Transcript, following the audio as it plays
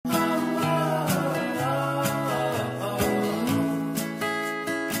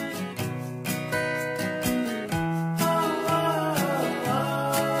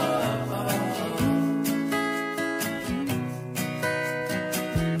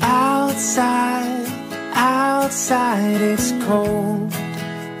Outside, outside it's cold.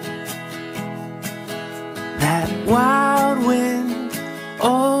 That wild wind,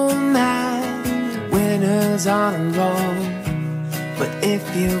 oh man, winter's on a roll. But if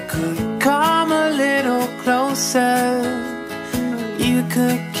you could come a little closer, you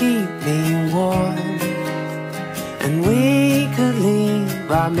could keep me warm, and we could leave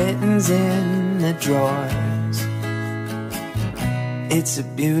our mittens in the drawers. It's a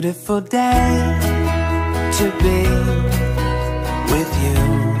beautiful day to be with you.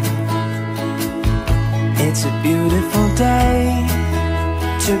 It's a beautiful day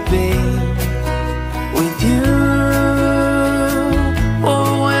to be with you.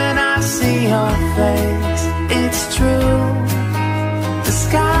 Oh, when I see your face, it's true. The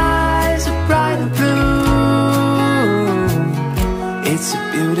skies are bright and blue. It's a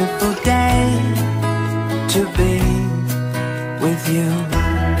beautiful day to be with you.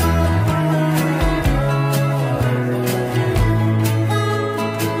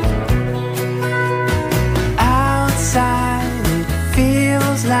 Outside it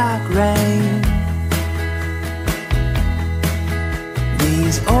feels like rain.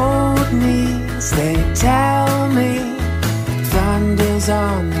 These old knees, they tell me thunder's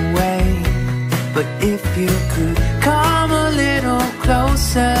on the way. But if you could come a little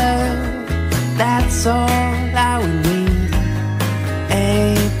closer, that's all I would need.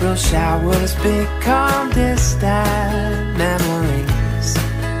 April showers become distant memories.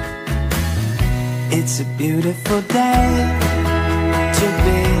 It's a beautiful day to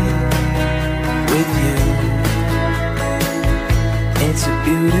be with you. It's a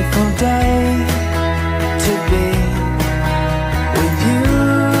beautiful day to be with you.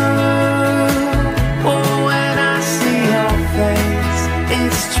 Oh, when I see your face,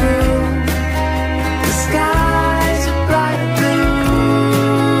 it's true. The skies are bright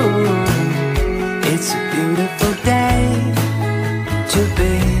blue. It's a beautiful day to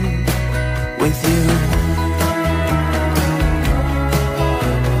be with you.